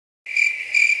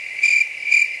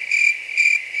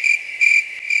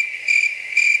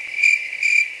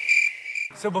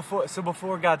So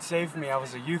before God saved me, I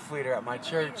was a youth leader at my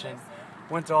church and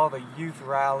went to all the youth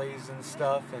rallies and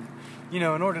stuff. And in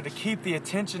order to keep the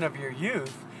attention of your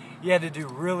youth, you had to do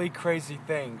really crazy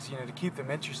things, to keep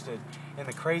them interested in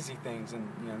the crazy things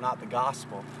and not the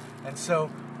gospel. And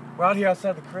so we're out here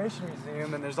outside the Creation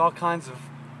Museum, and there's all kinds of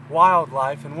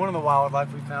wildlife, and one of the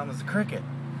wildlife we found was a cricket.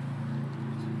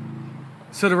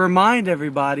 So to remind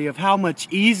everybody of how much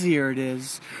easier it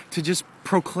is to just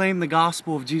proclaim the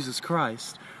gospel of Jesus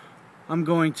Christ, I'm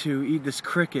going to eat this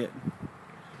cricket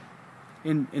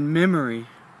in memory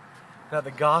that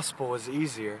the gospel is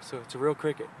easier. So it's a real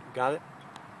cricket. Got it?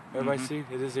 Everybody see?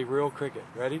 It is a real cricket.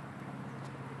 Ready?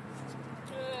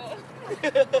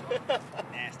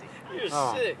 Nasty. You're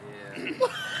sick.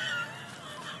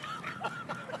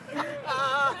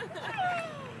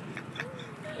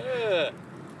 Yeah.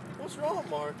 What's wrong,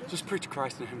 Marcus? Just preach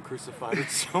Christ and Him crucified.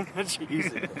 It's so much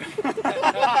easier.